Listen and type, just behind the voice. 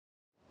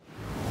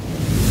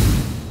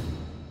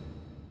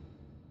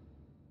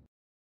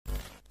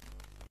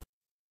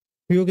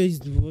Yo guys,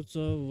 what's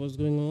up? What's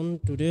going on?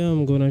 Today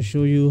I'm gonna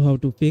show you how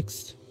to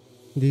fix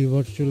the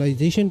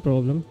virtualization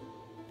problem.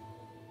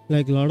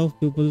 Like a lot of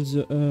people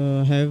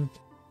have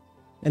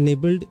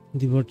enabled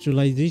the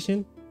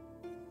virtualization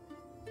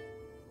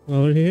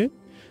over here,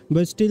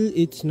 but still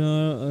it's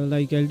not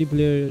like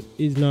LDPlayer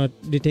is not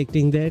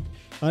detecting that,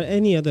 or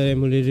any other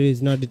emulator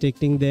is not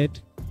detecting that.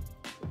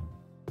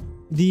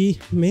 The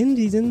main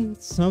reason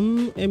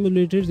some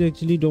emulators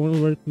actually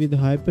don't work with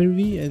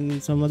Hyper-V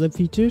and some other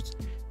features,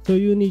 so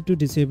you need to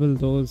disable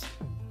those.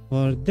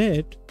 For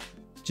that,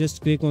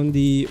 just click on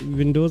the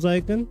Windows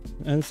icon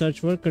and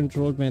search for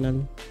control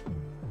panel.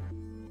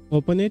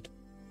 Open it.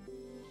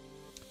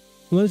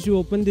 Once you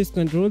open this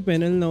control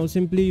panel, now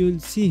simply you will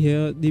see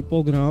here the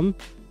program.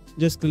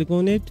 Just click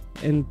on it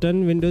and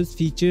turn Windows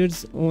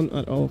features on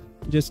or off.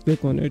 Just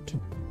click on it.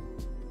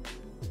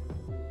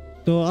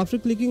 So after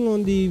clicking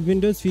on the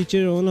Windows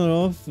feature on or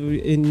off,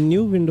 a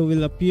new window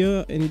will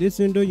appear. In this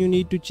window you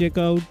need to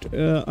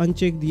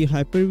uncheck the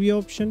Hyper-V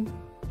option,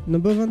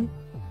 number 1,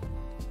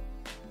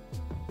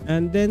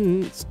 and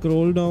then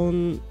scroll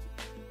down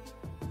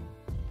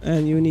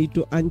and you need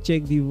to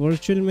uncheck the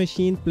virtual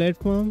machine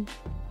platform,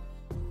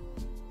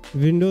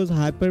 Windows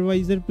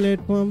hypervisor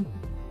platform,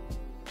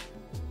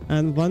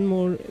 and one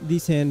more, the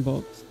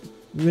sandbox,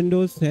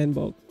 Windows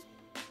sandbox.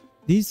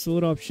 These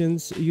 4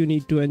 options you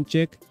need to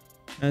uncheck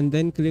and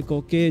then click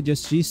OK.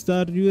 Just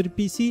restart your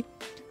PC.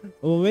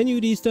 When you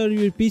restart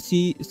your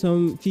PC,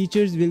 some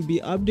features will be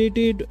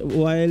updated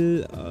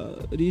while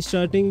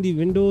restarting the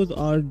Windows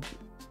or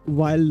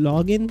while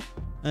login,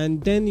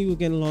 and then you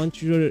can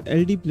launch your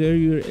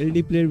LDPlayer. Your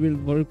LDPlayer will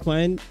work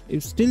fine.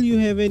 If still you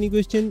have any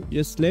question,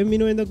 just let me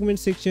know in the comment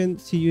section.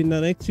 See you in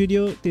the next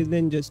video. Till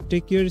then, just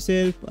take care of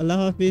yourself. Allah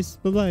Hafiz.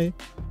 Bye bye.